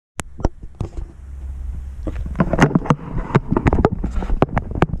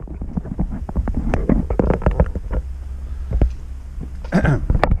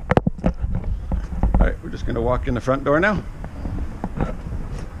walk in the front door now.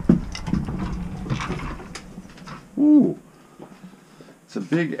 Ooh, it's a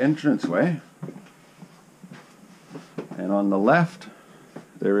big entranceway. And on the left,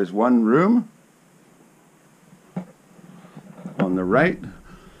 there is one room. On the right,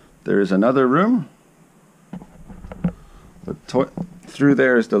 there is another room. Through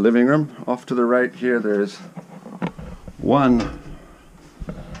there is the living room. Off to the right here, there's one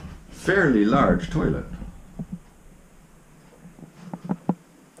fairly large toilet.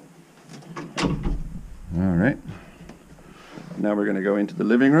 All right. Now we're going to go into the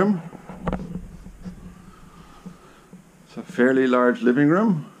living room. It's a fairly large living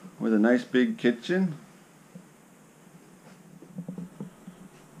room with a nice big kitchen.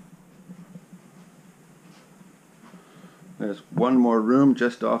 There's one more room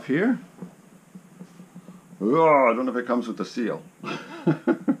just off here. Oh, I don't know if it comes with the seal.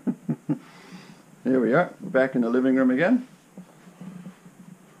 Here we are, back in the living room again.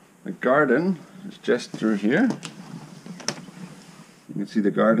 The garden is just through here. You can see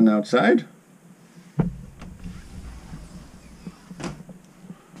the garden outside.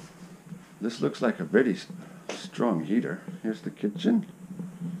 This looks like a very strong heater. Here's the kitchen.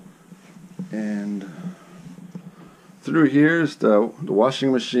 And through here is the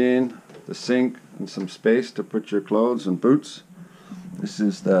washing machine, the sink, and some space to put your clothes and boots. This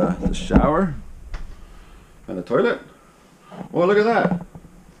is the shower and the toilet. Oh, look at that.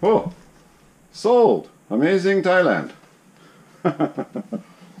 Oh, sold. Amazing Thailand. There's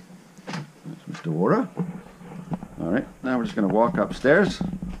Mr. Wara. All right, now we're just going to walk upstairs.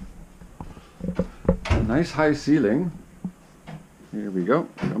 A nice high ceiling. Here we go.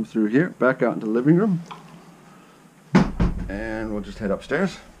 Come through here, back out into the living room. And we'll just head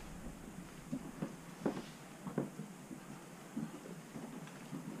upstairs.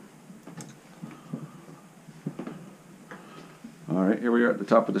 Alright, here we are at the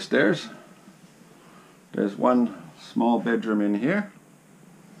top of the stairs. There's one small bedroom in here.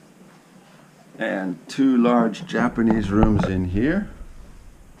 And two large Japanese rooms in here.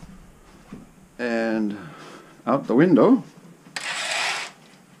 And out the window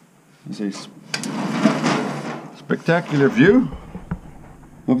is a spectacular view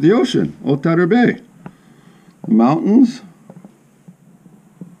of the ocean, Otaru Bay. The mountains.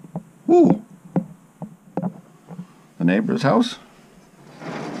 Oh, the neighbor's house.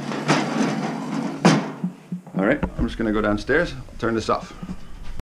 All right, I'm just going to go downstairs, turn this off.